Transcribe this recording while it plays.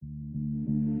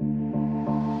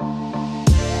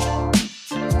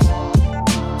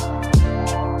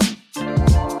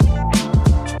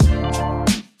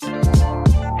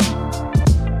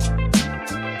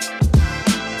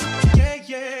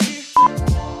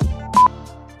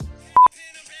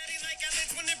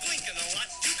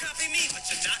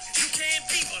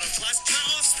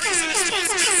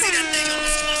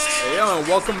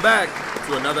welcome back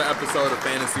to another episode of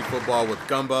Fantasy Football with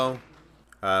Gumbo.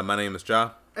 My name is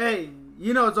Ja. Hey,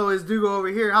 you know it's always Dugo over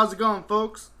here. How's it going,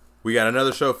 folks? We got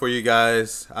another show for you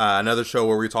guys. Another show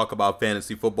where we talk about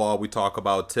fantasy football. We talk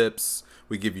about tips.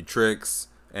 We give you tricks.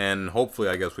 And hopefully,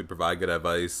 I guess, we provide good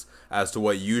advice as to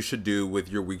what you should do with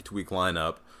your week-to-week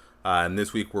lineup. And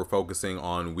this week, we're focusing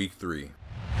on week 3.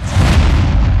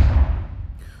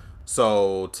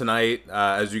 So tonight,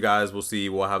 as you guys will see,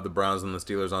 we'll have the Browns and the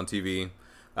Steelers on TV.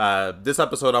 This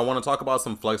episode, I want to talk about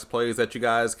some flex plays that you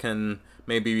guys can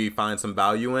maybe find some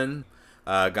value in.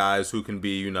 Guys who can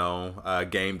be,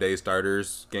 game day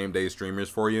starters, game day streamers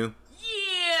for you.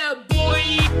 Yeah, boy!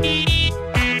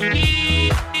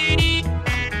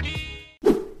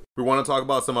 We want to talk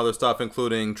about some other stuff,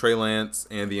 including Trey Lance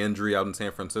and the injury out in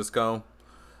San Francisco.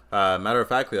 Matter of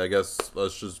factly, I guess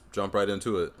let's just jump right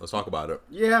into it. Let's talk about it.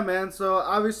 Yeah, man. So,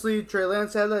 obviously, Trey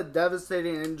Lance had a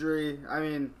devastating injury. I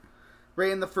mean,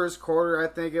 right in the first quarter, I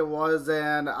think it was.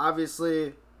 And,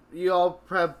 obviously, you all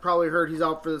have probably heard he's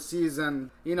out for the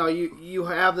season. You know, you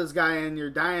have this guy in your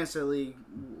Dynasty League.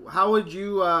 How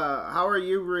are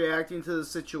you reacting to the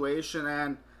situation?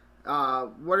 And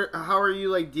how are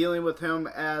you, dealing with him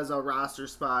as a roster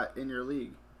spot in your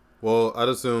league? Well, I'd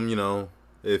assume,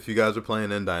 if you guys are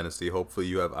playing in Dynasty, hopefully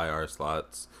you have IR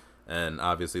slots. And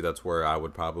obviously that's where I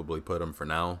would probably put him for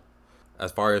now.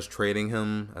 As far as trading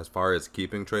him, as far as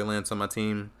keeping Trey Lance on my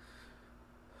team,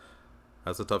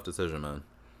 that's a tough decision, man.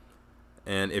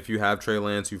 And if you have Trey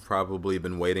Lance, you've probably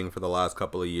been waiting for the last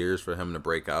couple of years for him to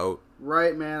break out.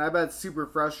 Right, man. I bet it's super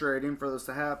frustrating for this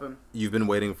to happen. You've been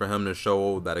waiting for him to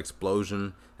show that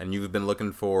explosion, and you've been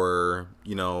looking for,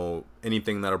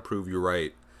 anything that'll prove you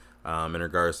right. In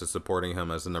regards to supporting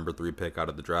him as the number 3 pick out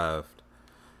of the draft.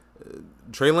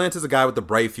 Trey Lance is a guy with a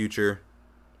bright future.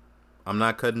 I'm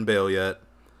not cutting bail yet.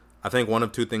 I think one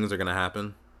of two things are going to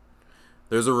happen.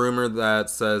 There's a rumor that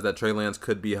says that Trey Lance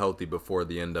could be healthy before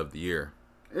the end of the year.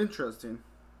 Interesting.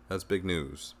 That's big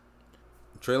news.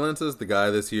 Trey Lance is the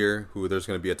guy this year who there's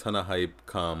going to be a ton of hype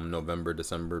come November,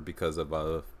 December because of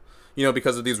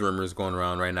these rumors going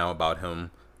around right now about him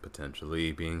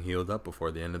potentially being healed up before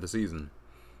the end of the season.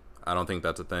 I don't think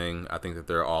that's a thing. I think that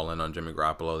they're all in on Jimmy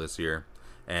Garoppolo this year.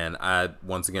 And I,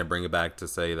 once again, bring it back to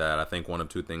say that I think one of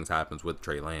two things happens with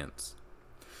Trey Lance.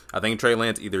 I think Trey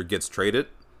Lance either gets traded,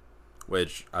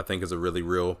 which I think is a really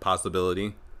real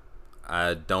possibility.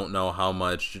 I don't know how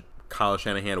much Kyle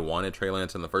Shanahan wanted Trey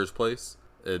Lance in the first place.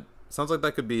 It sounds like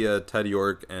that could be a Ted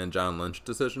York and John Lynch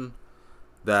decision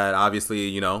that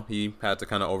obviously, he had to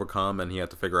kind of overcome and he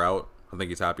had to figure out. I think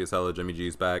he's happy as hell that Jimmy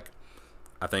G's back.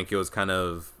 I think it was kind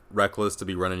of reckless to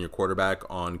be running your quarterback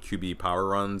on QB power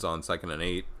runs on 2nd and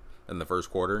 8 in the first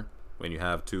quarter when you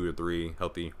have 2 or 3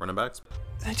 healthy running backs.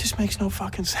 That just makes no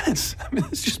fucking sense. I mean,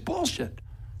 it's just bullshit.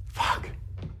 Fuck.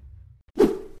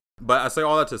 But I say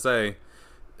all that to say,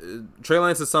 Trey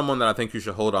Lance is someone that I think you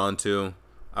should hold on to.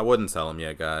 I wouldn't sell him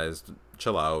yet, guys.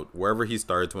 Chill out. Wherever he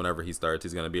starts, whenever he starts,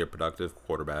 he's going to be a productive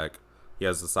quarterback. He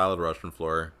has a solid rushing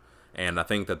floor. And I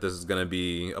think that this is going to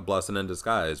be a blessing in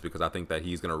disguise because I think that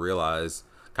he's going to realize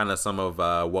kind of some of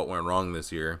what went wrong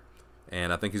this year.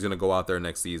 And I think he's going to go out there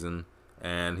next season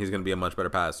and he's going to be a much better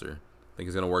passer. I think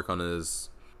he's going to work on his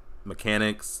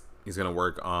mechanics. He's going to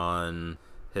work on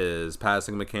his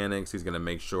passing mechanics. He's going to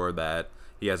make sure that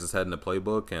he has his head in the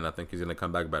playbook, and I think he's going to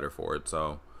come back better for it.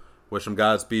 So wish him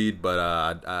Godspeed, but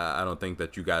I don't think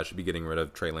that you guys should be getting rid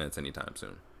of Trey Lance anytime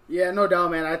soon. Yeah, no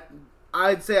doubt, man.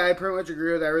 I'd say I pretty much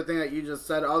agree with everything that you just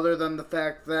said, other than the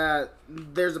fact that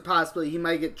there's a possibility he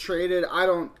might get traded. I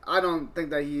don't think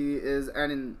that he is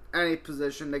in any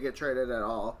position to get traded at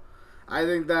all. I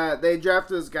think that they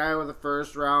drafted this guy with a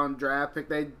first-round draft pick.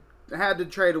 They had to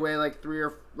trade away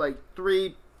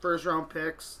three first-round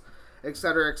picks, et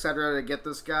cetera, to get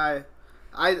this guy.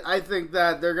 I think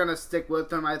that they're gonna stick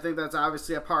with him. I think that's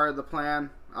obviously a part of the plan.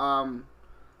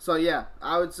 So, yeah,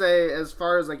 I would say as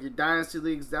far as, your Dynasty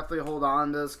Leagues, definitely hold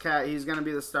on to this cat. He's going to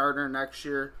be the starter next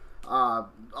year.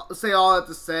 Say all that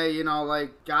to say,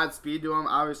 Godspeed to him.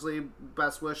 Obviously,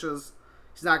 best wishes.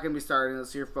 He's not going to be starting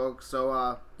this year, folks.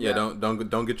 So, yeah.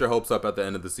 Don't get your hopes up at the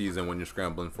end of the season when you're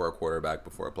scrambling for a quarterback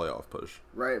before a playoff push.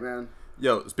 Right, man.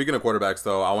 Yo, speaking of quarterbacks,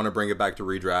 though, I want to bring it back to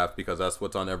redraft because that's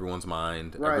what's on everyone's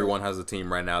mind. Right. Everyone has a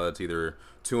team right now that's either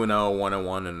 2-0,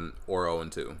 1-1, or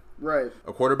 0-2. Right.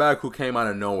 A quarterback who came out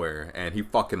of nowhere and he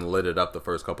fucking lit it up the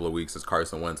first couple of weeks is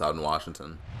Carson Wentz out in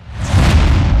Washington.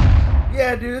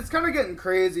 Yeah, dude, it's kind of getting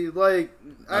crazy.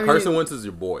 Carson Wentz is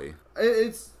your boy.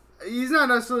 He's not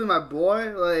necessarily my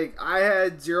boy. I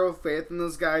had zero faith in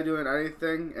this guy doing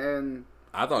anything, and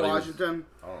I thought Washington.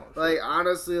 He was, like,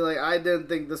 honestly, like, I didn't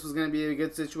think this was going to be a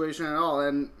good situation at all.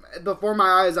 And before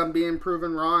my eyes, I'm being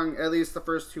proven wrong at least the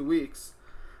first 2 weeks.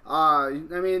 I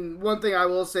mean, one thing I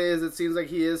will say is it seems like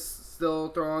he is still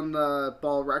throwing the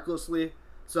ball recklessly.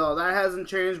 So that hasn't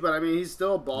changed, but I mean, he's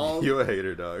still a ball. You a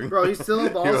hater, dog. Bro, he's still a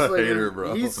ball You slinger. a hater,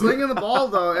 bro. He's slinging the ball,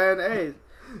 though, and hey,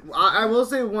 I will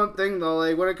say one thing, though.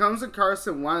 Like, when it comes to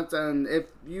Carson Wentz, and if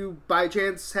you by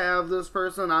chance have this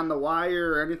person on the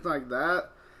wire or anything like that,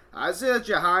 I'd say that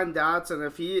Jahan Dotson,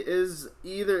 if he is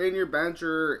either in your bench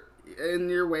or in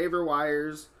your waiver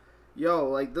wires,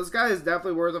 like, this guy is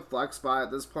definitely worth a flex spot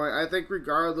at this point. I think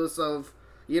regardless of,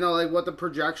 like, what the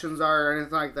projections are or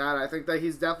anything like that, I think that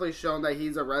he's definitely shown that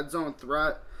he's a red zone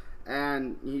threat,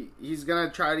 and he's going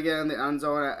to try to get in the end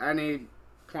zone at any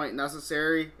point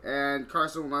necessary, and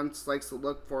Carson Wentz likes to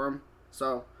look for him.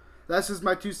 So that's just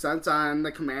my 2 cents on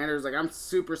the Commanders. Like, I'm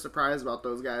super surprised about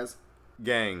those guys.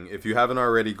 Gang, if you haven't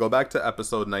already, go back to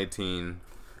episode 19.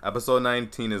 Episode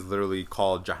 19 is literally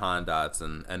called Jahan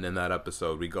Dotson, and in that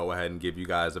episode, we go ahead and give you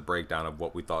guys a breakdown of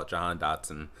what we thought Jahan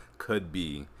Dotson could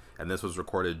be, and this was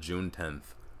recorded June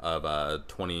 10th of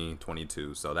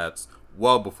 2022, so that's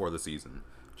well before the season.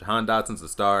 Jahan Dotson's a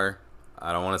star.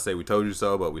 I don't want to say we told you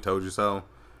so, but we told you so.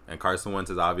 And Carson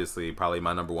Wentz is obviously probably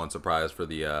my number one surprise for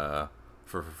the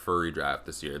for redraft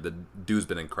this year. The dude's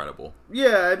been incredible.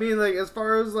 Yeah, I mean, like, as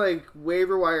far as, like,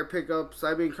 waiver wire pickups,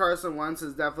 I mean, Carson Wentz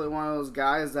is definitely one of those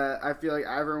guys that I feel like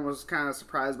everyone was kind of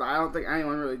surprised by. I don't think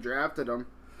anyone really drafted him.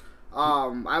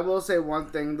 I will say one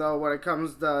thing, though, when it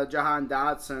comes to Jahan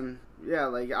Dotson, yeah,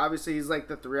 like, obviously he's, like,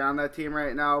 the 3 on that team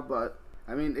right now, but,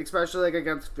 I mean, especially, like,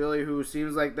 against Philly, who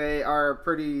seems like they are a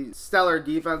pretty stellar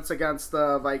defense against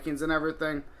the Vikings and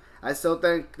everything. I still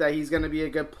think that he's going to be a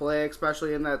good play,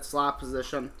 especially in that slot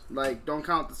position. Like, don't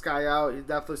count this guy out. He's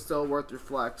definitely still worth your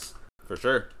flex. For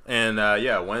sure. And,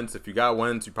 Wentz, if you got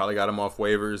Wentz, you probably got him off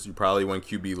waivers. You probably went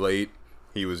QB late.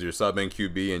 He was your sub in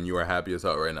QB, and you are happy as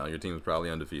hell right now. Your team's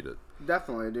probably undefeated.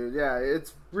 Definitely, dude. Yeah,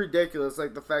 it's ridiculous.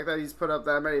 Like, the fact that he's put up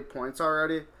that many points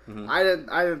already. Mm-hmm. I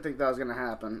didn't think that was going to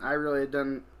happen. I really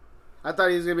didn't. I thought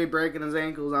he was going to be breaking his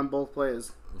ankles on both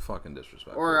plays. Fucking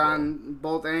disrespectful. Or on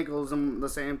both ankles in the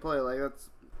same play. Like, that's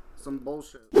some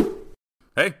bullshit.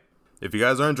 Hey, if you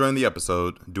guys are enjoying the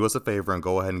episode, do us a favor and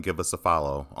go ahead and give us a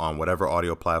follow on whatever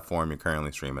audio platform you're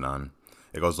currently streaming on.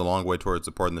 It goes a long way towards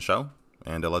supporting the show,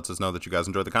 and it lets us know that you guys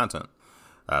enjoy the content.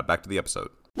 Back to the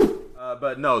episode.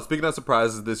 But no, speaking of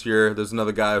surprises this year, there's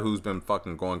another guy who's been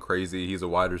fucking going crazy. He's a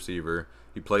wide receiver.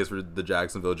 He plays for the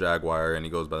Jacksonville Jaguars, and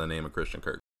he goes by the name of Christian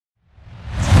Kirk.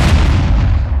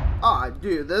 Oh,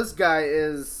 dude, this guy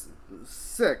is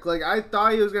sick. Like, I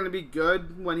thought he was going to be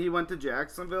good when he went to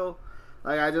Jacksonville.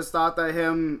 Like, I just thought that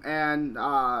him and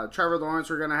Trevor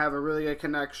Lawrence were going to have a really good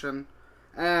connection.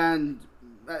 And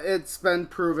it's been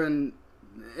proven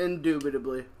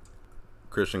indubitably.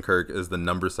 Christian Kirk is the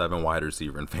number 7 wide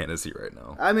receiver in fantasy right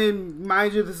now. I mean,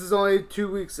 mind you, this is only 2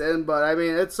 weeks in, but, I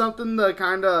mean, it's something to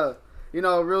kind of,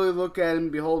 really look at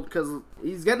and behold, because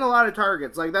he's getting a lot of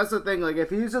targets. Like, that's the thing. Like, if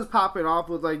he's just popping off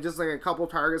with, like, just, like, a couple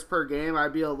targets per game,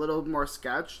 I'd be a little more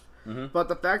sketched. Mm-hmm. But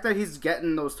the fact that he's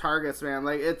getting those targets, man,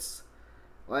 like,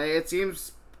 it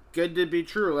seems good to be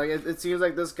true. Like, it seems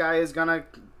like this guy is going to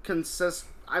consist.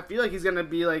 I feel like he's going to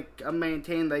be, like,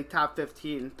 maintain, like, top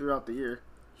 15 throughout the year.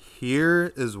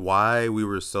 Here is why we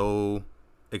were so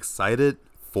excited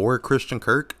for Christian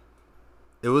Kirk.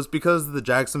 It was because the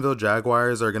Jacksonville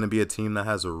Jaguars are going to be a team that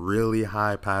has a really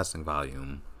high passing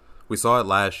volume. We saw it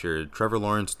last year. Trevor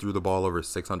Lawrence threw the ball over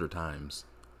 600 times.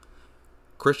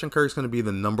 Christian Kirk's going to be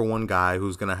the number 1 guy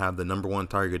who's going to have the number 1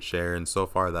 target share, and so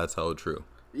far that's held true.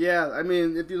 Yeah, I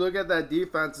mean, if you look at that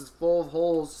defense, it's full of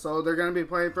holes, so they're going to be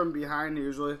playing from behind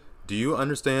usually. Do you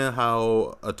understand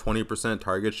how a 20%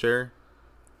 target share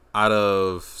out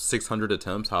of 600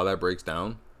 attempts, how that breaks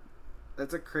down?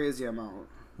 That's a crazy amount.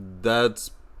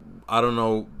 That's, I don't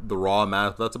know the raw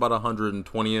math, that's about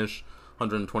 120-ish,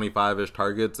 125-ish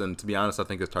targets, and to be honest, I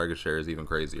think his target share is even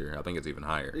crazier. I think it's even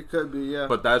higher. It could be, yeah.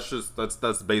 But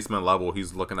that's basement level.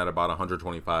 He's looking at about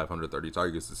 125, 130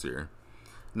 targets this year.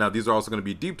 Now, these are also going to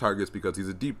be deep targets because he's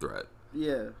a deep threat.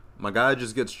 Yeah. My guy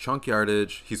just gets chunk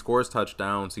yardage, he scores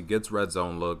touchdowns, he gets red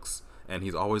zone looks, and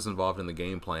he's always involved in the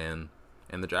game plan.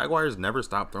 And the Jaguars never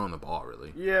stop throwing the ball,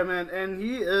 really. Yeah, man, and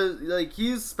he is, like,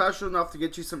 he's special enough to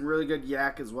get you some really good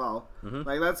yak as well. Mm-hmm.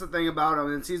 Like, that's the thing about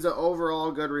him, and he's an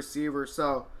overall good receiver,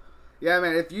 so, yeah,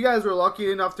 man, if you guys were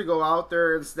lucky enough to go out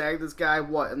there and snag this guy,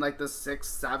 in, like, the 6th,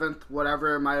 7th,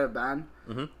 whatever it might have been,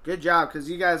 good job, because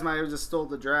you guys might have just stole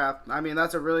the draft. I mean,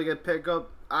 that's a really good pickup.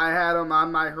 I had him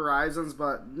on my horizons,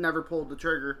 but never pulled the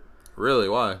trigger. Really?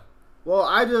 Why? Well,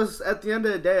 at the end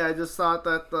of the day, I just thought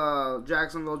that the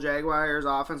Jacksonville Jaguars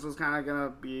offense was kind of going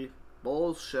to be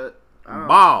bullshit.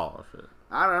 Bullshit.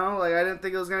 I don't know. Like, I didn't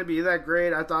think it was going to be that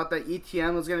great. I thought that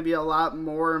ETN was going to be a lot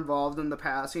more involved in the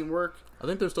passing work. I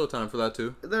think there's still time for that,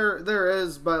 too. There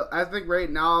is, but I think right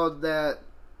now that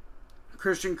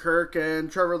Christian Kirk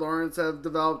and Trevor Lawrence have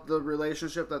developed the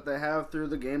relationship that they have through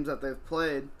the games that they've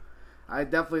played, I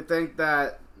definitely think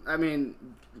that,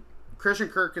 Christian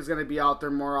Kirk is going to be out there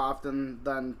more often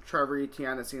than Trevor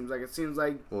Etienne, it seems like. It seems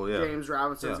like James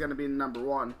Robinson is going to be number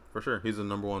one. For sure. He's the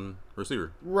number one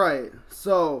receiver. Right.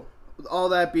 So, with all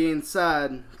that being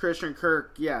said, Christian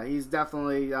Kirk, he's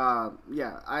definitely,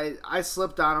 I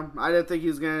slipped on him. I didn't think he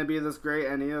was going to be this great,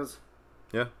 and he is.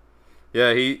 Yeah.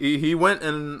 Yeah, he went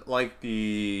in, like,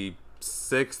 the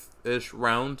 6th-ish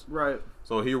round. Right.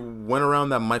 So he went around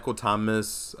that Michael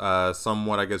Thomas,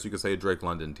 somewhat, I guess you could say, Drake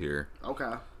London tier.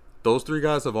 Okay. Those 3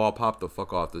 guys have all popped the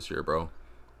fuck off this year, bro.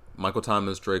 Michael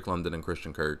Thomas, Drake London, and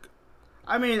Christian Kirk.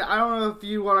 I mean, I don't know if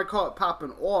you want to call it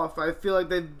popping off. I feel like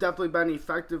they've definitely been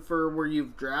effective for where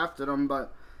you've drafted them.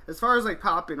 But as far as, like,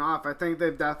 popping off, I think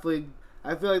they've definitely...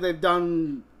 I feel like they've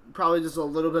done probably just a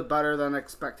little bit better than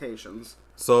expectations.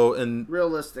 So,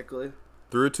 realistically.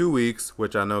 Through 2 weeks,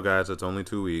 which I know, guys, it's only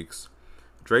 2 weeks,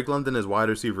 Drake London is wide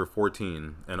receiver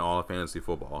 14 in all of fantasy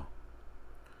football.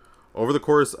 Over the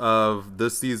course of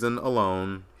this season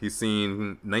alone, he's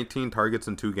seen 19 targets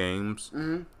in 2 games,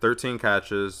 13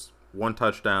 catches, 1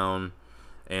 touchdown,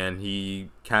 and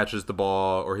he catches the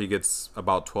ball, or he gets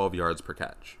about 12 yards per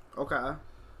catch. Okay.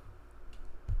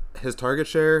 His target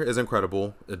share is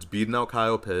incredible. It's beating out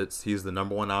Kyle Pitts. He's the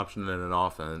number 1 option in an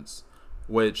offense,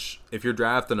 which, if you're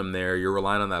drafting him there, you're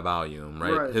relying on that volume,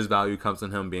 right? His value comes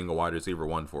in him being a wide receiver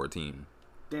 1 for a team.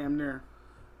 Damn near.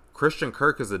 Christian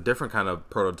Kirk is a different kind of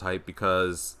prototype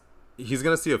because he's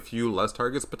going to see a few less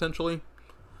targets potentially,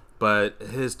 but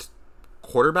his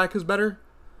quarterback is better.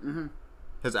 Mm-hmm.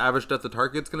 His average depth of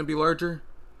target is going to be larger,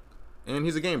 and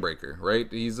he's a game breaker, right?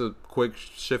 He's a quick,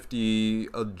 shifty,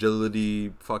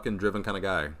 agility, fucking driven kind of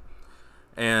guy.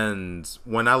 And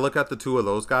when I look at the 2 of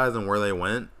those guys and where they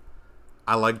went,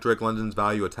 I like Drake London's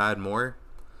value a tad more.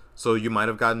 So you might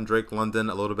have gotten Drake London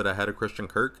a little bit ahead of Christian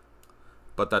Kirk.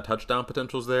 But that touchdown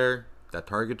potential's there. That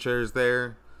target share is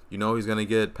there. You know he's going to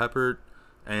get peppered.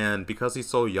 And because he's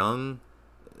so young,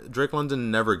 Drake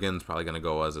London never again is probably going to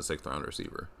go as a 6th-round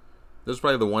receiver. This is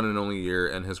probably the one and only year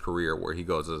in his career where he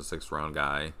goes as a 6th-round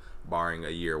guy, barring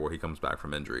a year where he comes back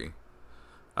from injury.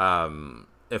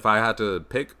 If I had to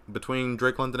pick between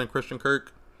Drake London and Christian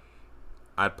Kirk,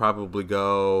 I'd probably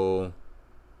go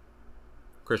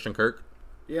Christian Kirk.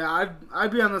 Yeah,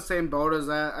 I'd be on the same boat as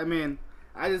that. I mean,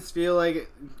 I just feel like,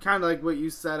 kind of like what you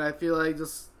said, I feel like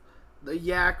just the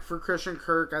yak for Christian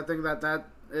Kirk, I think that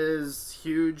is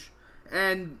huge.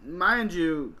 And mind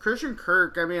you, Christian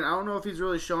Kirk, I mean, I don't know if he's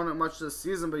really shown it much this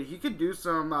season, but he could do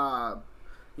some,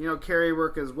 carry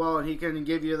work as well, and he can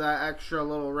give you that extra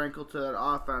little wrinkle to that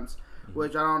offense,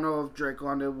 which I don't know if Drake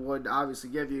London would obviously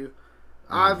give you.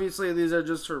 Obviously, these are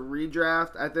just for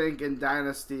redraft. I think in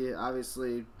Dynasty,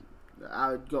 obviously,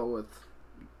 I would go with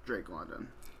Drake London.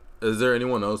 Is there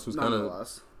anyone else who's kind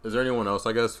of? Is there anyone else,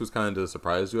 I guess, who's kind of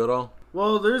surprised you at all?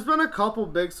 Well, there's been a couple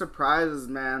big surprises,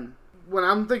 man. When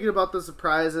I'm thinking about the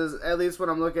surprises, at least when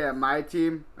I'm looking at my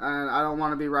team, and I don't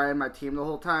want to be riding my team the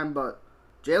whole time, but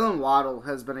Jalen Waddle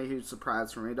has been a huge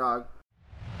surprise for me, dog.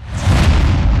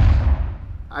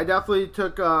 I definitely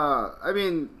took,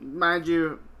 mind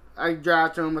you, I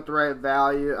drafted him with the right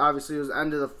value. Obviously, it was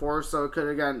end of the 4th, so it could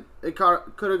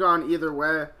have gone either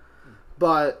way.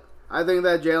 But I think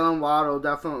that Jalen Waddle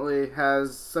definitely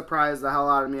has surprised the hell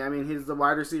out of me. I mean, he's the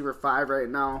wide receiver 5 right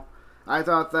now. I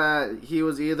thought that he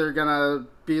was either going to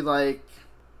be like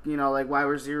wide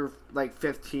receiver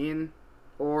 15,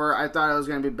 or I thought it was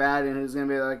going to be bad and he was going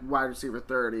to be like wide receiver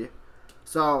 30.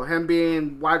 So him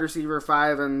being wide receiver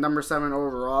 5 and number 7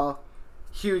 overall,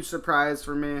 huge surprise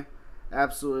for me.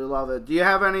 Absolutely love it. Do you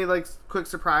have any quick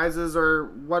surprises, or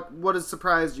what has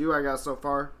surprised you, I guess, so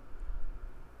far?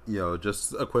 Yo,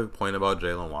 just a quick point about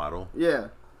Jalen Waddle. Yeah.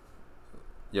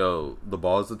 Yo, the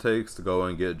balls it takes to go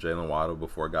and get Jalen Waddle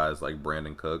before guys like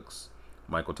Brandon Cooks,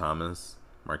 Michael Thomas,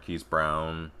 Marquise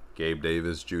Brown, Gabe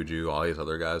Davis, Juju, all these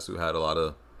other guys who had a lot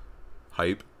of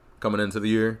hype coming into the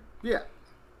year. Yeah.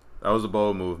 That was a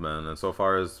bold move, man. And so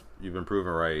far as you've been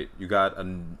proven right, you got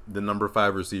the number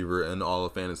 5 receiver in all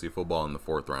of fantasy football in the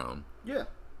 4th round. Yeah.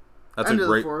 That's End a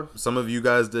great. of the 4th. Some of you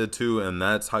guys did too, and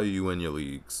that's how you win your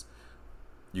leagues.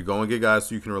 You go and get guys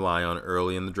who you can rely on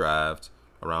early in the draft.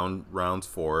 Around rounds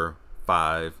 4,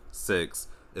 5, 6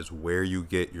 is where you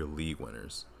get your league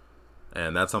winners.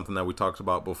 And that's something that we talked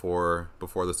about before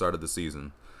the start of the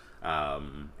season.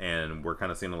 And we're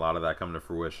kind of seeing a lot of that come to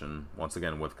fruition, once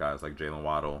again, with guys like Jalen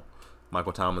Waddle.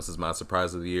 Michael Thomas is my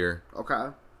surprise of the year.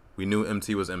 Okay. We knew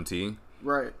MT was MT.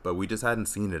 Right. But we just hadn't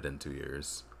seen it in 2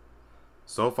 years.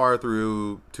 So far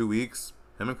through 2 weeks,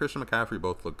 him and Christian McCaffrey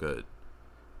both look good.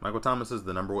 Michael Thomas is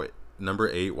the number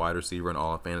 8 wide receiver in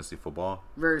all of fantasy football.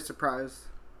 Very surprised.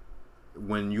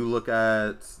 When you look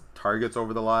at targets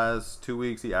over the last 2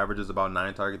 weeks, he averages about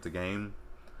 9 targets a game.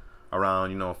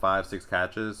 Around, 5-6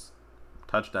 catches.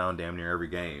 Touchdown damn near every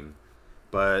game.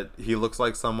 But he looks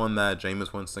like someone that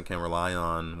Jameis Winston can rely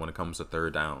on when it comes to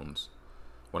third downs.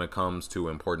 When it comes to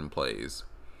important plays.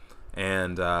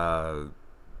 And I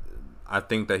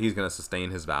think that he's going to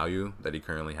sustain his value that he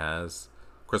currently has.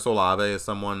 Chris Olave is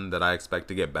someone that I expect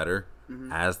to get better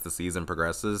as the season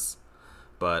progresses.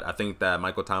 But I think that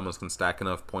Michael Thomas can stack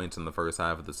enough points in the first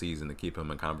half of the season to keep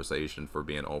him in conversation for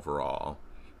being overall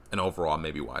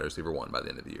maybe wide receiver 1 by the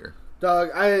end of the year. Doug,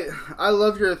 I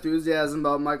love your enthusiasm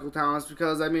about Michael Thomas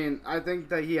because, I think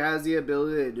that he has the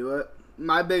ability to do it.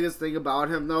 My biggest thing about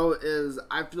him, though, is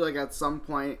I feel like at some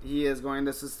point he is going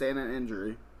to sustain an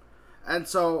injury. And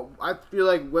so I feel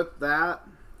like with that...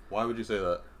 Why would you say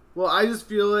that? Well, I just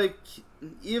feel like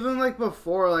even like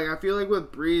before, like I feel like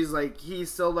with Breeze, like he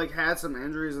still like had some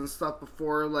injuries and stuff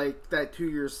before like that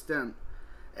 2-year stint.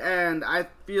 And I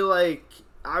feel like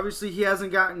obviously he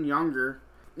hasn't gotten younger.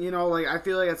 Like I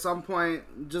feel like at some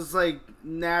point, just like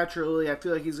naturally, I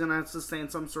feel like he's gonna sustain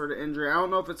some sort of injury. I don't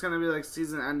know if it's gonna be like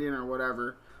season ending or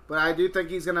whatever, but I do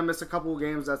think he's gonna miss a couple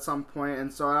games at some point,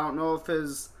 and so I don't know if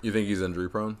his. You think he's injury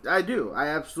prone? I do. I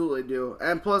absolutely do.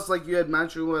 And plus, like you had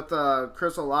mentioned with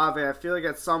Chris Olave, I feel like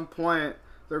at some point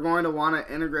they're going to want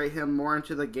to integrate him more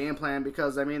into the game plan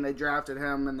because they drafted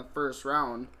him in the first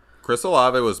round. Chris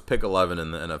Olave was pick 11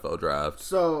 in the NFL draft.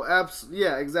 So,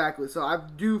 yeah, exactly. So, I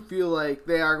do feel like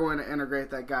they are going to integrate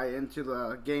that guy into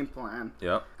the game plan.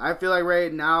 Yep. I feel like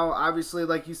right now, obviously,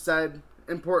 like you said,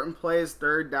 important plays,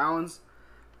 third downs.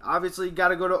 Obviously, you got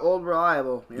to go to old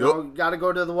reliable. You got to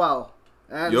go to the well.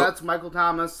 And that's Michael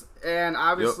Thomas. And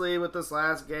obviously, with this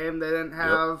last game, they didn't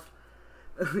have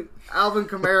Alvin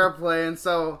Kamara playing.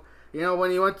 So...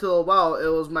 when you went to the well, it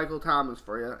was Michael Thomas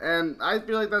for you. And I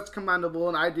feel like that's commendable,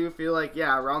 and I do feel like,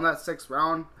 around that 6th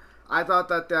round, I thought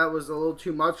that was a little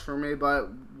too much for me, but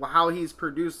how he's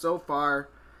produced so far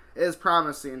is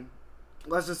promising.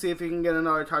 Let's just see if he can get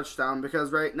another touchdown,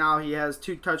 because right now he has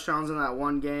 2 touchdowns in that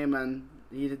one game, and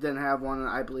he didn't have one,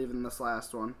 I believe, in this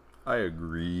last one. I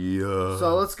agree.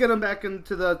 So let's get him back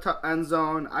into the end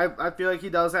zone. I feel like he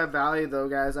does have value, though,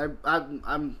 guys.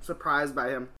 I'm surprised by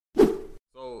him.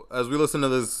 So, as we listen to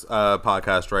this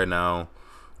podcast right now,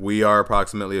 we are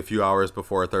approximately a few hours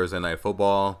before Thursday Night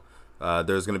Football.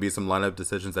 There's going to be some lineup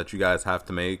decisions that you guys have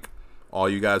to make. All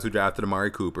you guys who drafted Amari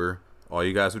Cooper, all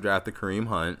you guys who drafted Kareem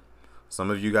Hunt,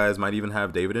 some of you guys might even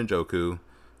have David Njoku.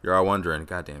 You're all wondering,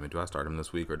 God damn it, do I start him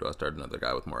this week or do I start another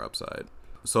guy with more upside?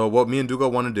 So what me and Dugo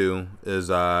want to do is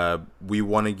we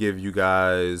want to give you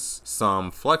guys some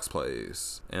flex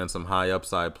plays and some high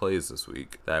upside plays this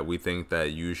week that we think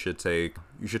that you should take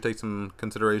some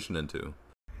consideration into.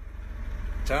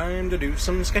 Time to do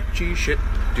some sketchy shit.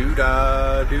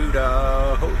 Doo-dah,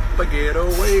 doo-dah. Hope I get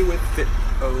away with it.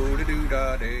 Oh,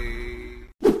 doo-dah day.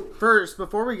 First,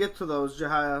 before we get to those,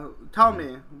 Jahia, tell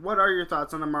me, what are your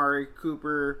thoughts on Amari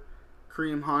Cooper,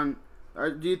 Kareem Hunt?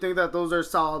 Do you think that those are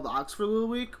solid locks for the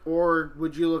week, or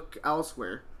would you look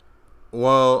elsewhere?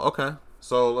 Well, okay.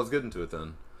 So let's get into it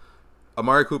then.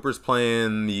 Amari Cooper's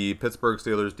playing the Pittsburgh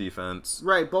Steelers defense.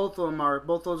 Right, both of them are.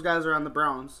 Both those guys are on the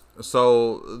Browns.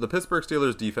 So the Pittsburgh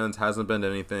Steelers defense hasn't been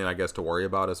anything, I guess, to worry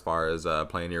about as far as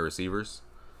playing your receivers.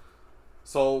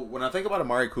 So when I think about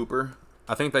Amari Cooper,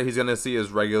 I think that he's going to see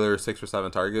his regular 6 or 7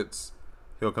 targets.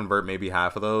 He'll convert maybe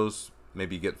half of those,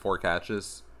 maybe get 4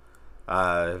 catches.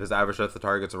 If his average depth of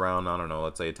target's around, I don't know,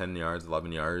 let's say 10 yards,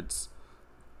 11 yards,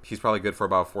 he's probably good for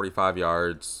about 45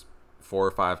 yards, 4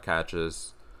 or 5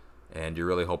 catches, and you're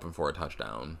really hoping for a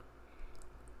touchdown.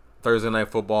 Thursday Night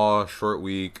Football, short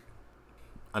week.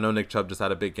 I know Nick Chubb just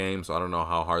had a big game, so I don't know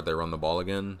how hard they run the ball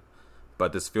again,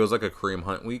 but this feels like a Kareem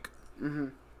Hunt week. Mm-hmm.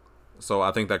 So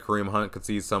I think that Kareem Hunt could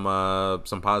see some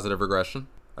positive regression.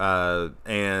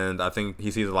 And I think he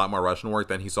sees a lot more rushing work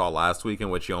than he saw last week, in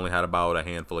which he only had about a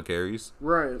handful of carries.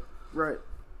 Right.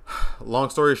 Long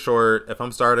story short, if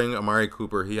I'm starting Amari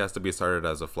Cooper, he has to be started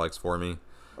as a flex for me.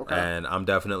 Okay. And I'm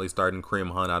definitely starting Kareem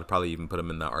Hunt. I'd probably even put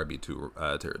him in the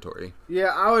RB2 territory. Yeah,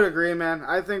 I would agree, man.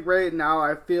 I think right now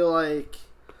I feel like,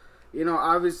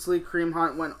 obviously Kareem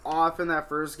Hunt went off in that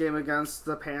first game against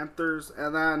the Panthers,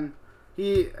 and then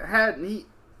he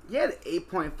he had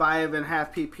 8.5 and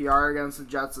half PPR against the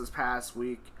Jets this past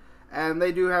week. And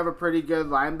they do have a pretty good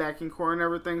linebacking core and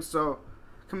everything, so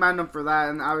commend them for that.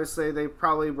 And obviously they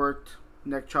probably worked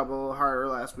Nick Chubb a little harder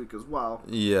last week as well.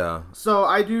 Yeah. So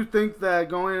I do think that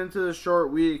going into the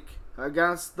short week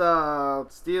against the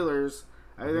Steelers,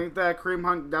 I think that Kareem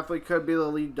Hunt definitely could be the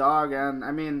lead dog. And,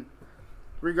 I mean,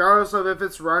 regardless of if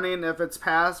it's running, if it's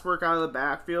pass work out of the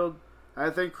backfield, I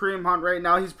think Kareem Hunt right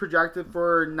now, he's projected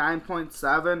for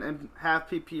 9.7 and half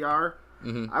PPR.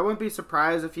 Mm-hmm. I wouldn't be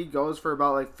surprised if he goes for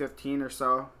about like 15 or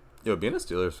so. Yo, being a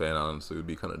Steelers fan, honestly, would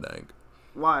be kind of dank.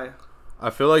 Why?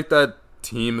 I feel like that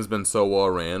team has been so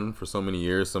well ran for so many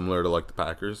years, similar to like the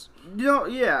Packers. You know,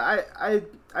 yeah,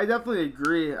 I definitely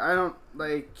agree. I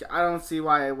don't see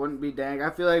why it wouldn't be dang.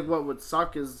 I feel like what would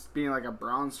suck is being like a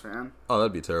Browns fan. Oh,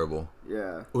 that'd be terrible.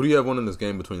 Yeah. Who do you have winning this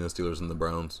game between the Steelers and the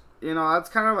Browns? You know, that's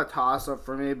kind of a toss-up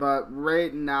for me, but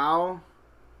right now,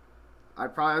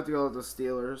 I'd probably have to go with the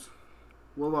Steelers.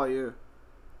 What about you?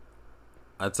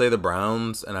 I'd say the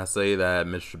Browns, and I say that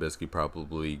Mitch Trubisky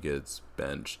probably gets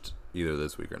benched either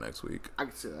this week or next week. I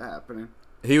can see that happening.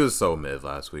 He was so mid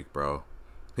last week, bro.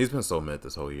 He's been so mid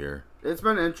this whole year. It's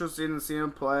been interesting to see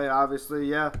him play, obviously,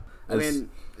 yeah. I mean,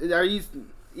 are you,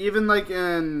 even like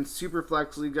in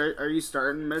Superflex League, are you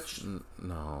starting Mitch?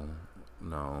 No.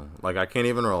 Like, I can't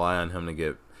even rely on him to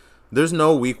get... There's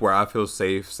no week where I feel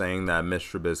safe saying that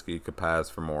Mitch Trubisky could pass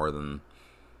for more than,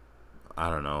 I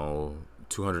don't know,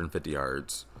 250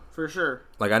 yards. For sure.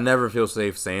 Like, I never feel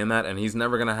safe saying that, and he's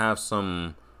never going to have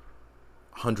some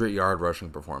 100-yard rushing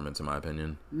performance, in my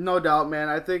opinion. No doubt, man.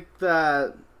 I think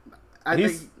that... I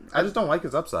just don't like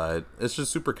his upside. It's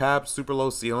just super capped, super low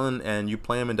ceiling, and you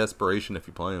play him in desperation if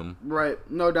you play him. Right,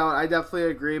 no doubt. I definitely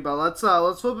agree. But let's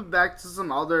flip it back to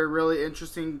some other really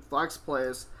interesting flex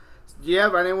plays. Do you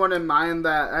have anyone in mind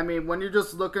that, I mean, when you're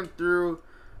just looking through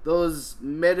those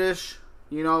mid-ish,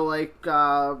 you know, like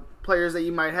players that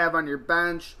you might have on your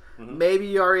bench, maybe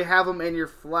you already have them in your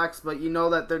flex, but you know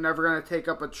that they're never going to take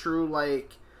up a true,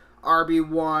 like,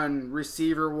 RB1,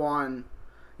 receiver 1,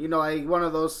 you know, like one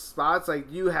of those spots. Like,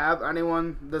 do you have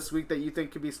anyone this week that you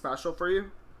think could be special for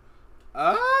you?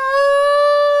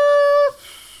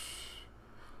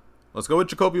 Let's go with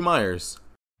Jacoby Myers.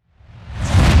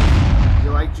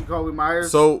 You like Jacoby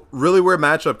Myers? So, really weird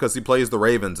matchup because he plays the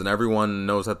Ravens, and everyone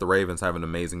knows that the Ravens have an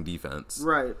amazing defense.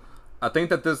 Right. I think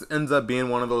that this ends up being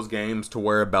one of those games to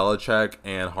where Belichick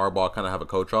and Harbaugh kind of have a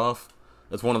coach off.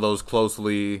 It's one of those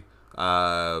closer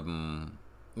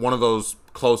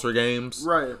games.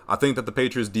 Right. I think that the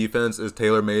Patriots defense is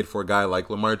tailor-made for a guy like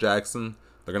Lamar Jackson.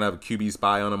 They're going to have a QB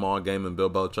spy on him all game, and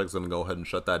Bill Belichick's going to go ahead and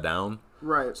shut that down.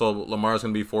 Right. So Lamar's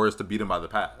going to be forced to beat him by the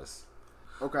pass.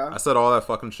 Okay. I said all that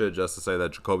fucking shit just to say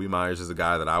that Jacoby Myers is a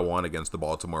guy that I want against the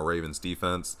Baltimore Ravens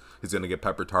defense. He's going to get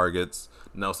pepper targets.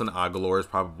 Nelson Aguilar is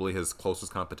probably his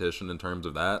closest competition in terms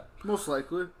of that. Most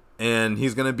likely. And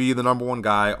he's going to be the number one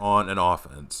guy on an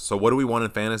offense. So what do we want in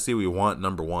fantasy? We want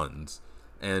number ones.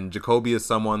 And Jacoby is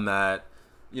someone that,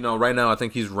 you know, right now I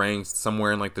think he's ranked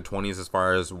somewhere in like the 20s as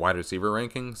far as wide receiver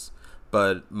rankings.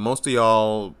 But most of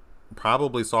y'all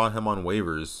probably saw him on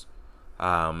waivers.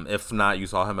 If not, you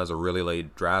saw him as a really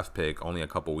late draft pick only a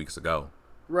couple weeks ago.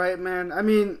 Right, man. I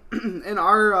mean, in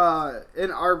our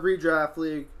redraft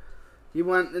league, he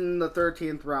went in the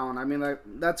 13th round. I mean,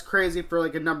 that's crazy for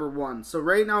like a number one. So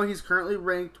right now he's currently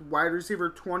ranked wide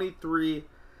receiver 23,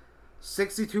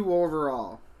 62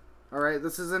 overall. All right,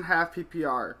 this isn't half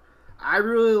PPR. I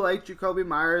really like Jacoby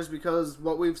Myers because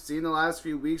what we've seen the last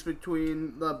few weeks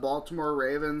between the Baltimore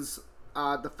Ravens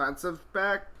defensive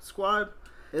back squad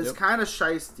is kind of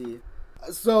shiesty.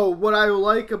 So what I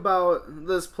like about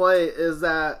this play is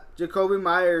that Jacoby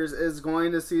Myers is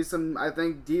going to see some, I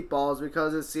think, deep balls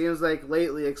because it seems like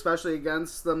lately, especially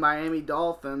against the Miami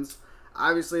Dolphins,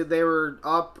 obviously they were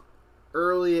up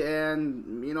early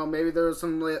and, you know, maybe there was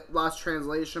some lost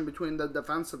translation between the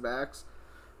defensive backs,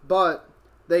 but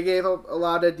they gave up a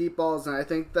lot of deep balls, and I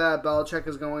think that Belichick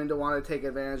is going to want to take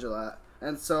advantage of that.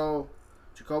 And so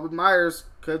Jacoby Myers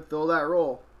could fill that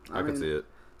role. I can see it.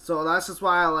 So that's just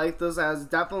why I like this as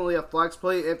definitely a flex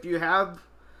play. If you have,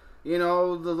 you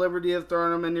know, the liberty of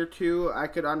throwing him in your 2, I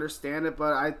could understand it.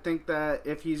 But I think that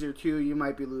if he's your 2, you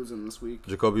might be losing this week.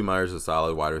 Jacoby Myers is a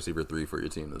solid wide receiver 3 for your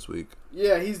team this week.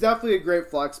 Yeah, he's definitely a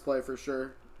great flex play for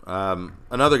sure.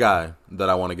 Another guy that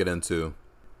I want to get into.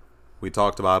 We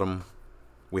talked about him.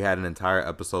 We had an entire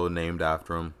episode named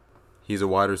after him. He's a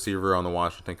wide receiver on the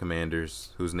Washington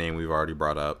Commanders, whose name we've already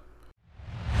brought up.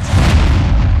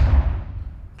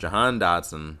 Jahan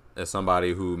Dotson is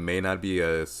somebody who may not be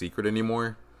a secret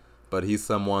anymore, but he's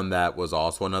someone that was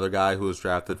also another guy who was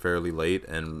drafted fairly late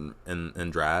in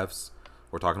drafts.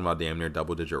 We're talking about damn near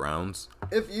double-digit rounds.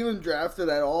 If even drafted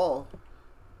at all.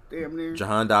 Damn near.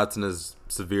 Jahan Dotson is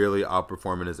severely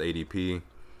outperforming his ADP.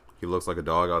 He looks like a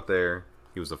dog out there.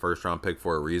 He was a first-round pick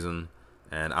for a reason.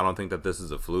 And I don't think that this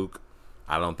is a fluke.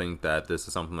 I don't think that this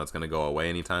is something that's going to go away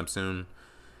anytime soon.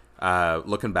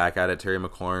 Looking back at it, Terry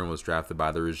McLaurin was drafted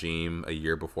by the regime a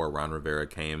year before Ron Rivera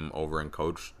came over and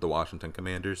coached the Washington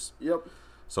Commanders. Yep.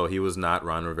 So he was not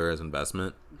Ron Rivera's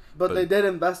investment. But they did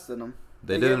invest in him.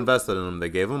 They did invest in him. They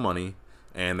gave him money,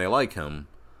 and they like him.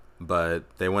 But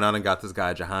they went out and got this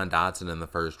guy, Jahan Dotson, in the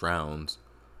first round,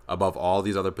 above all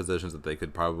these other positions that they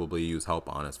could probably use help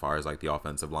on as far as like the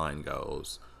offensive line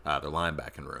goes, their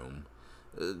linebacking room.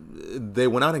 They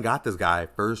went out and got this guy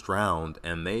first round,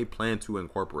 and they plan to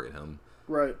incorporate him.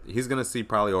 Right. He's going to see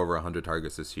probably over 100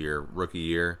 targets this year, rookie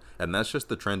year, and that's just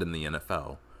the trend in the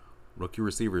NFL. Rookie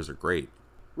receivers are great.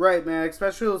 Right, man.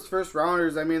 Especially those first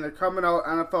rounders. I mean, they're coming out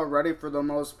NFL ready for the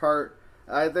most part.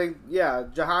 I think, yeah,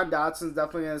 Jahan Dotson's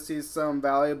definitely going to see some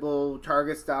valuable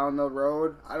targets down the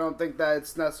road. I don't think that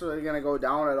it's necessarily going to go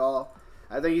down at all.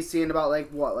 I think he's seeing about, like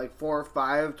 4 or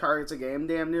 5 targets a game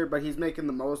damn near, but he's making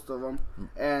the most of them.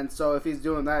 And so if he's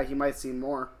doing that, he might see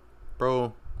more.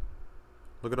 Bro,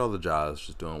 look at all the Jaws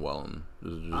just doing well and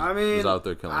just out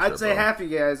there killing I'd shit, say bro. half you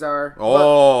guys are.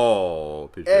 Oh,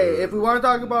 Hey, if we want to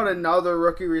talk about another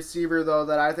rookie receiver, though,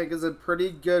 that I think is a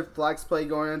pretty good flex play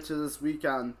going into this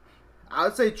weekend, I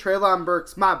would say Treylon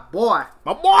Burks, my boy.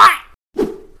 My boy!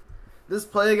 This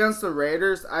play against the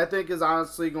Raiders, I think, is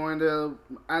honestly going to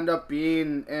end up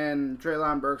being in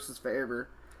Treylon Burks' favor.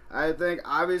 I think,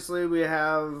 obviously, we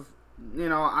have,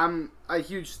 I'm a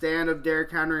huge stan of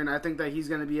Derrick Henry, and I think that he's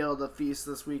going to be able to feast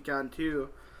this weekend, too.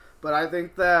 But I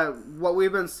think that what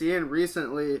we've been seeing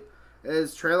recently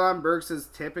is Treylon Burks is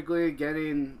typically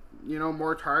getting,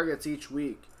 more targets each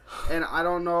week. And I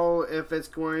don't know if it's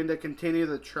going to continue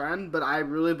the trend, but I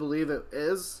really believe it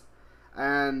is.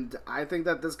 And I think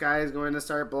that this guy is going to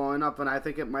start blowing up, and I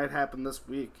think it might happen this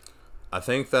week. I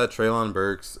think that Treylon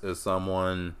Burks is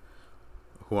someone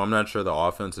who I'm not sure the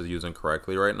offense is using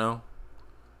correctly right now.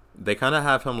 They kind of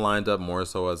have him lined up more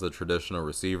so as a traditional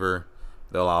receiver.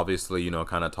 They'll obviously,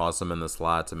 kind of toss him in the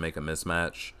slot to make a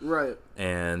mismatch. Right.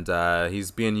 And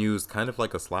he's being used kind of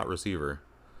like a slot receiver.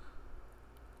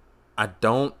 I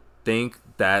don't think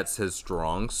that's his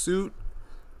strong suit.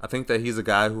 I think that he's a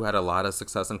guy who had a lot of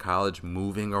success in college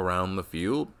moving around the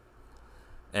field.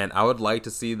 And I would like to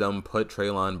see them put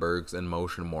Treylon Burks in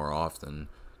motion more often.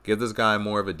 Give this guy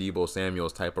more of a Deebo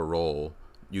Samuels type of role.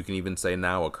 You can even say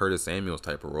now a Curtis Samuels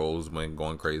type of role, who's been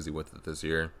going crazy with it this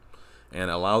year.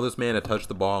 And allow this man to touch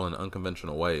the ball in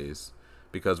unconventional ways.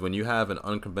 Because when you have an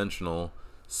unconventional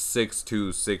 6'2",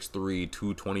 6'3",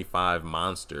 225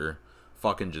 monster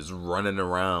fucking just running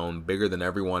around bigger than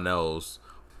everyone else,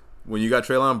 when you got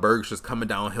Treylon Burks just coming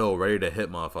downhill ready to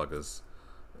hit motherfuckers,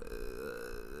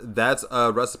 that's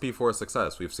a recipe for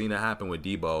success. We've seen it happen with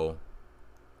Deebo.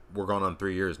 We're going on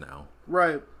 3 years now.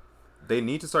 Right. They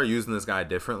need to start using this guy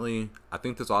differently. I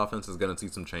think this offense is going to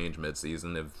see some change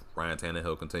midseason if Ryan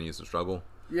Tannehill continues to struggle.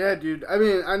 Yeah, dude. I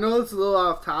mean, I know it's a little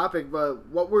off topic, but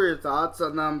what were your thoughts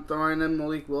on them throwing in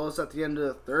Malik Willis at the end of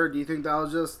the third? Do you think that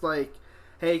was just like,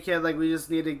 hey, kid, we just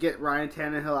need to get Ryan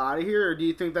Tannehill out of here? Or do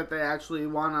you think that they actually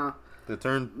want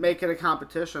to make it a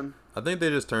competition? I think they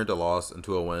just turned a loss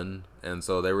into a win. And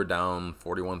so they were down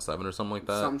 41-7 or something like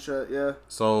that. Some shit, yeah.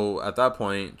 So at that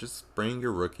point, just bring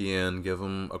your rookie in, give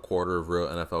him a quarter of real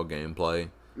NFL gameplay.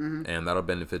 Mm-hmm. And that'll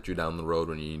benefit you down the road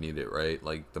when you need it, right?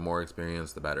 The more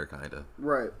experience, the better, kind of.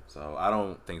 Right. So I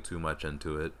don't think too much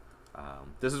into it.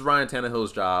 This is Ryan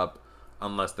Tannehill's job.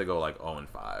 Unless they go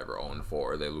 0-5 or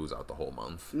 0-4, they lose out the whole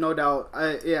month. No doubt.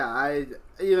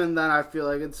 Even then, I feel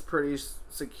like it's pretty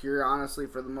secure, honestly,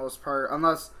 for the most part.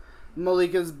 Unless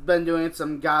Malik has been doing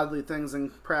some godly things in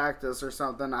practice or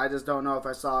something. I just don't know if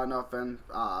I saw enough in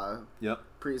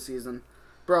preseason.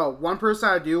 Bro, one person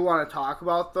I do want to talk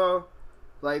about, though,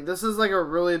 this is a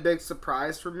really big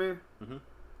surprise for me. Mm-hmm.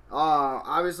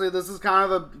 Obviously, this is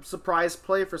kind of a surprise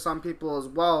play for some people as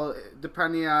well,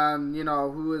 depending on,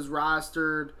 who is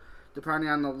rostered, depending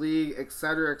on the league,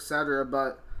 etc., etc.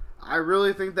 But I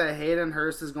really think that Hayden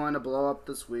Hurst is going to blow up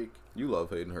this week. You love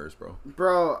Hayden Hurst, bro.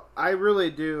 Bro, I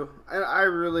really do. I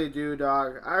really do,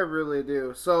 dog. I really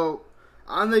do. So,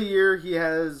 on the year, he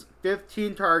has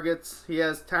 15 targets. He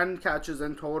has 10 catches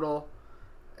in total.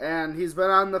 And he's been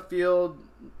on the field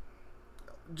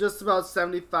just about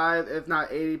 75, if not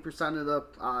 80% of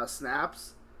the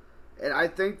snaps. And I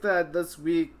think that this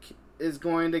week is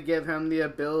going to give him the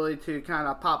ability to kind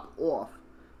of pop off,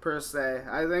 per se.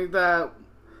 I think that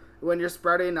when you're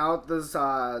spreading out this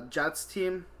Jets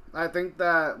team, I think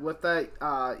that with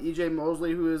that E.J.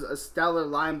 Mosley, who is a stellar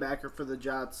linebacker for the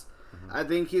Jets, I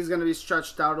think he's going to be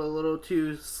stretched out a little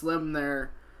too slim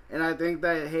there. And I think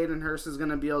that Hayden Hurst is going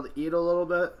to be able to eat a little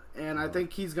bit. And I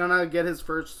think he's going to get his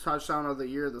first touchdown of the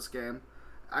year this game.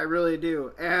 I really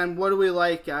do. And what do we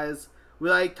like, guys? We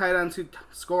like tight ends who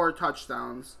score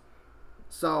touchdowns.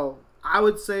 So I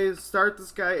would say start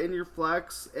this guy in your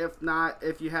flex. If not,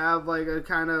 if you have like a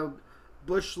kind of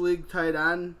Bush League tight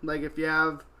end, like if you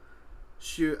have,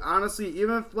 honestly,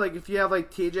 even if you have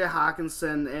like TJ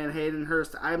Hawkinson and Hayden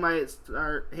Hurst, I might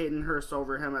start Hayden Hurst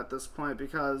over him at this point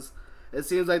because it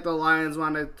seems like the Lions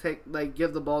want to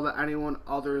give the ball to anyone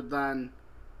other than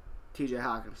TJ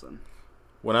Hawkinson.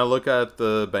 When I look at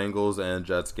the Bengals and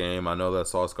Jets game, I know that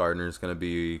Sauce Gardner is going to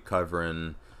be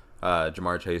covering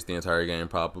Jamar Chase the entire game,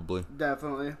 probably.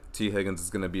 Definitely. T. Higgins is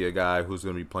going to be a guy who's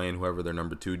going to be playing whoever their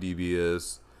number 2 DB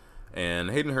is. And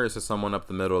Hayden Hurst is someone up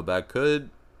the middle that could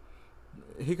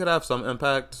have some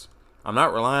impact. I'm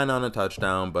not relying on a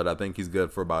touchdown, but I think he's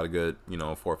good for about a good,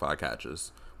 4 or 5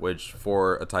 catches, which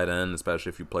for a tight end,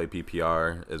 especially if you play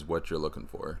PPR, is what you're looking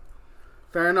for.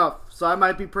 Fair enough. So I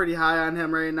might be pretty high on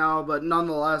him right now, but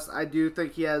nonetheless, I do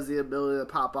think he has the ability to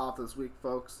pop off this week,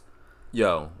 folks.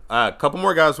 Yo, a couple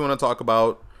more guys we want to talk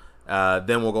about.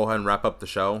 Then we'll go ahead and wrap up the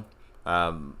show.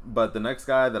 But the next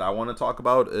guy that I want to talk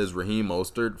about is Raheem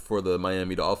Mostert for the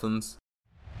Miami Dolphins.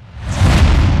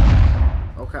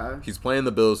 Okay. He's playing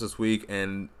the Bills this week,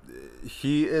 and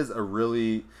he's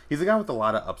a guy with a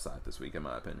lot of upside this week, in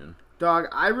my opinion. Dog,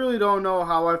 I really don't know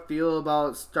how I feel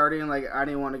about starting like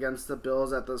anyone against the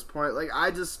Bills at this point. Like I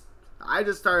just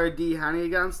started D. Henny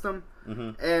against them,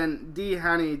 and D.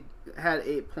 Henny had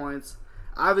 8 points.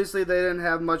 Obviously, they didn't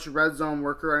have much red zone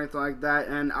work or anything like that,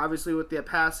 and obviously with the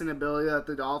passing ability that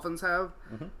the Dolphins have,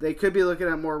 they could be looking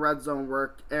at more red zone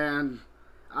work, and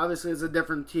obviously it's a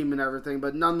different team and everything,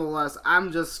 but nonetheless,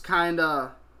 I'm not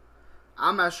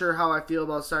sure how I feel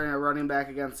about starting a running back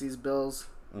against these Bills.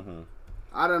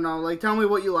 I don't know. Like, tell me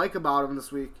what you like about him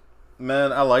this week.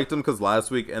 Man, I liked him because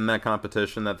last week in that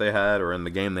competition that they had, or in the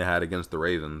game they had against the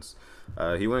Ravens,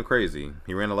 he went crazy.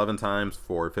 He ran 11 times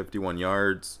for 51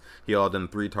 yards. He hauled in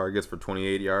 3 targets for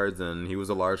 28 yards, and he was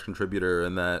a large contributor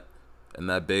in that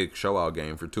big showout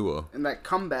game for Tua. In that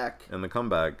comeback. In the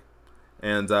comeback.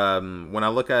 And when I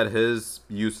look at his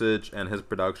usage and his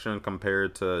production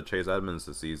compared to Chase Edmonds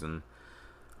this season,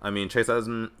 I mean, Chase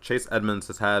Edmonds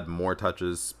has had more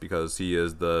touches because he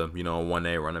is the,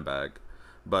 1A running back.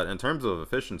 But in terms of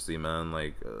efficiency, man,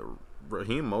 like,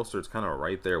 Raheem Mostert's kind of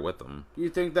right there with him. You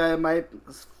think that it might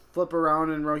flip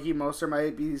around and Raheem Mostert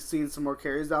might be seeing some more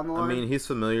carries down the line? I mean, he's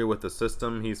familiar with the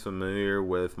system. He's familiar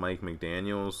with Mike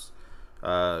McDaniels.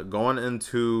 Going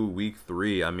into week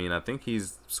 3, I mean, I think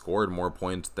he's scored more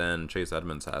points than Chase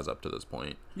Edmonds has up to this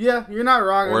point. Yeah, you're not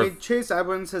wrong. Chase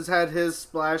Edmonds has had his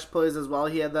splash plays as well.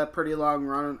 He had that pretty long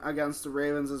run against the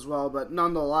Ravens as well. But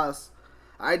nonetheless,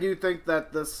 I do think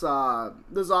that this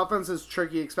offense is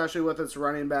tricky, especially with its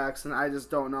running backs, and I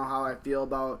just don't know how I feel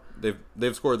about.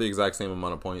 They've scored the exact same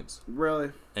amount of points.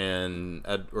 Really? And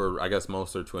I guess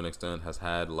Mostert to an extent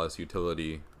had less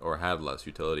utility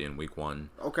in week 1.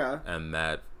 Okay. And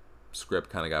that script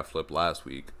kind of got flipped last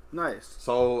week. Nice.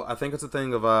 So I think it's a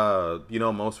thing of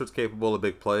Mostert's capable of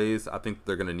big plays. I think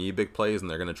they're gonna need big plays,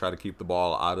 and they're gonna try to keep the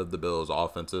ball out of the Bills'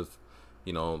 offensive.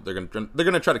 They're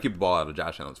gonna try to keep the ball out of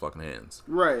Josh Allen's fucking hands.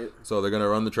 Right. So they're gonna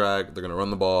run the track. They're gonna run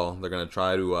the ball. They're gonna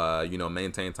try to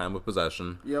maintain time of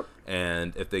possession. Yep.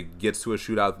 And if they get to a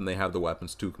shootout, then they have the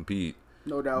weapons to compete.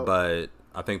 No doubt. But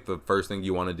I think the first thing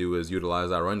you want to do is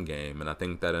utilize that run game, and I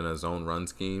think that in a zone run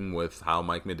scheme with how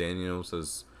Mike McDaniels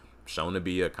has shown to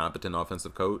be a competent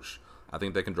offensive coach, I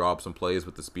think they can draw up some plays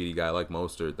with the speedy guy like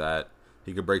Mostert that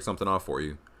he could break something off for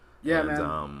you. Yeah,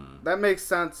 man. That makes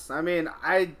sense. I mean,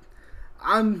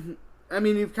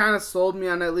 you've kind of sold me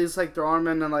on at least like throwing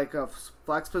him in like a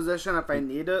flex position if I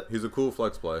need it. He's a cool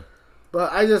flex play.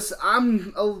 But I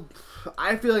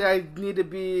feel like I need to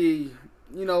be,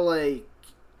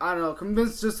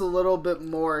 convinced just a little bit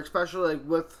more, especially like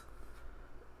with,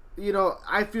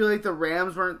 I feel like the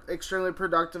Rams weren't extremely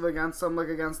productive against them, like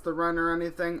against the run or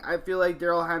anything. I feel like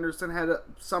Darrell Henderson had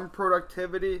some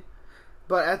productivity,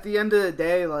 but at the end of the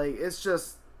day, like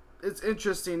it's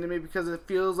interesting to me because it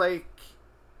feels like,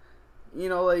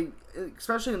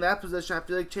 especially in that position, I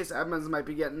feel like Chase Edmonds might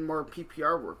be getting more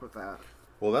PPR work with that.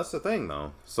 Well, that's the thing,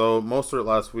 though. So Mostert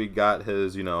last week got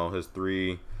his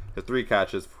three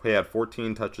catches. He had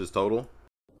 14 touches total.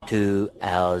 2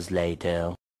 hours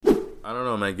later. I don't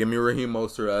know, man. Give me Raheem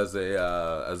Mostert as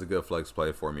a good flex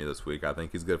play for me this week. I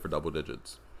think he's good for double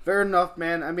digits. Fair enough,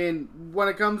 man. I mean, when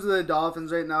it comes to the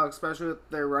Dolphins right now, especially with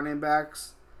their running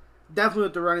backs, definitely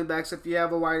with the running backs, if you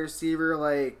have a wide receiver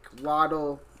like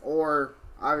Waddle or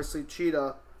obviously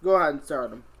Cheetah, go ahead and start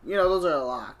them. Those are the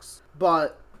locks.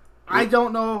 But I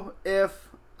don't know if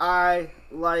I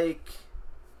like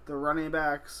the running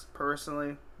backs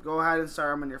personally. Go ahead and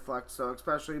start them in your flex, though,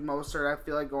 especially Mostert. I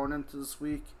feel like going into this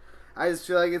week, I just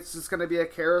feel like it's just going to be a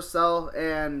carousel,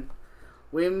 and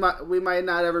we might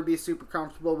not ever be super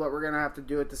comfortable, but we're going to have to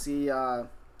do it to see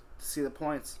the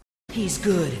points. He's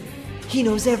good. He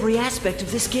knows every aspect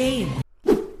of this game.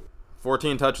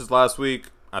 14 touches last week.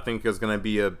 I think it's going to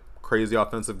be a crazy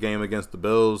offensive game against the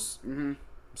Bills. Mm-hmm.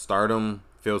 Start him.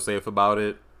 Feel safe about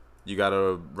it. You got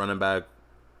a running back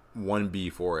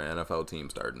 1B for an NFL team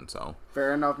starting. So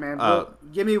fair enough, man.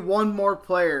 Give me one more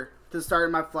player to start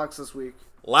in my flex this week.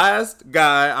 Last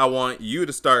guy I want you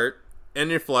to start in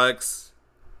your flex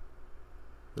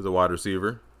is a wide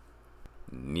receiver,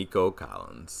 Nico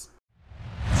Collins.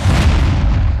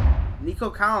 Nico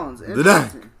Collins.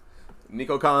 Interesting.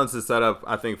 Nico Collins is set up,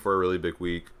 I think, for a really big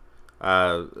week.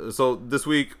 So this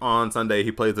week on Sunday,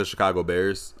 he plays the Chicago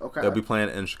Bears. Okay. They'll be playing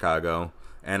in Chicago.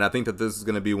 And I think that this is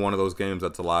going to be one of those games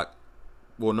that's a lot.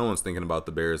 Well, no one's thinking about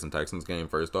the Bears and Texans game,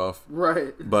 first off.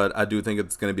 Right. But I do think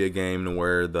it's going to be a game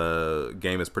where the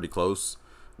game is pretty close.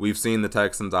 We've seen the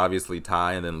Texans obviously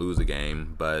tie and then lose a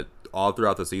game. But all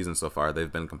throughout the season so far,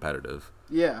 they've been competitive.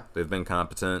 Yeah. They've been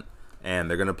competent. And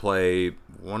they're going to play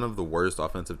one of the worst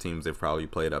offensive teams they've probably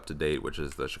played up to date, which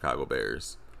is the Chicago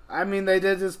Bears. I mean, they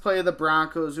did just play the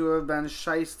Broncos, who have been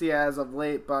shiesty as of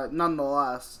late, but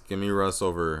nonetheless. Give me Russ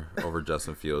over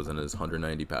Justin Fields and his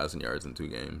 190 passing yards in 2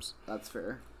 games. That's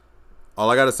fair. All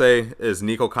I got to say is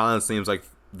Nico Collins seems like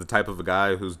the type of a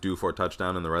guy who's due for a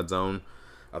touchdown in the red zone.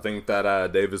 I think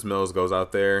that Davis Mills goes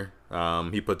out there.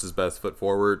 He puts his best foot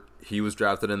forward. He was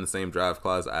drafted in the same draft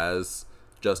class as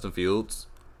Justin Fields.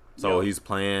 So he's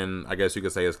playing, I guess you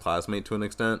could say, his classmate to an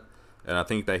extent. And I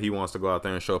think that he wants to go out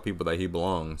there and show people that he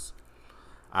belongs.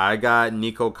 I got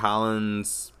Nico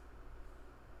Collins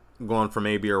going for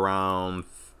maybe around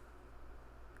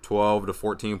 12 to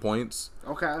 14 points.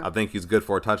 Okay. I think he's good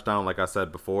for a touchdown, like I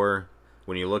said before.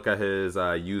 When you look at his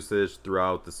usage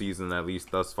throughout the season, at least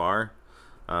thus far,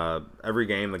 every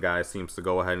game the guy seems to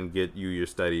go ahead and get you your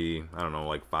steady, I don't know,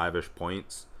 like 5-ish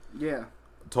points. Yeah.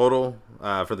 Total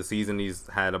for the season, he's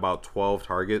had about 12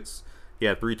 targets. He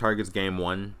had 3 targets game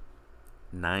 1,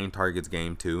 9 targets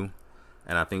game 2,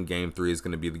 and I think game 3 is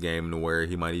going to be the game to where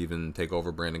he might even take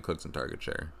over Brandon Cooks in target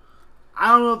share. I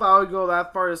don't know if I would go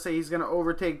that far to say he's going to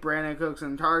overtake Brandon Cooks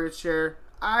in target share.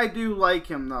 I do like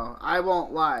him, though. I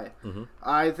won't lie. Mm-hmm.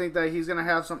 I think that he's going to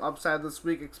have some upside this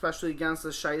week, especially against the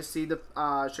shiesty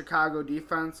Chicago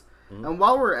defense. Mm-hmm. And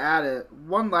while we're at it,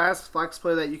 one last flex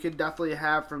play that you could definitely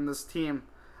have from this team.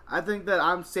 I think that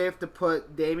I'm safe to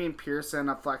put Dameon Pierce in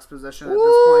a flex position at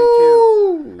this point,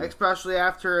 too. Especially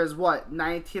after his,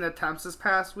 19 attempts this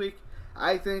past week.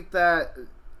 I think that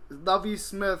Lovie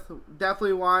Smith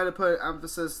definitely wanted to put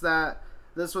emphasis that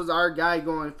this was our guy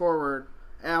going forward.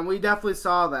 And we definitely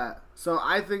saw that. So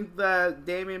I think that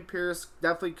Dameon Pierce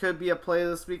definitely could be a play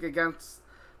this week against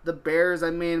the Bears.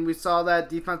 I mean, we saw that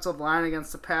defensive line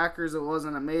against the Packers. It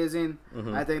wasn't amazing.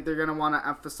 Mm-hmm. I think they're going to want to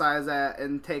emphasize that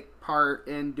and take part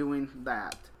in doing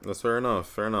that. That's fair enough.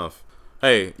 Fair enough.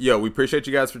 Hey, we appreciate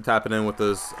you guys for tapping in with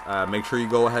us. Make sure you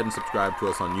go ahead and subscribe to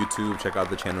us on YouTube. Check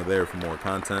out the channel there for more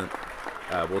content.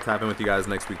 We'll tap in with you guys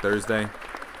next week, Thursday.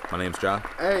 My name's Ja.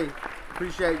 Hey,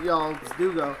 appreciate y'all. Let's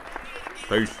do go.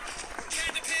 Peace.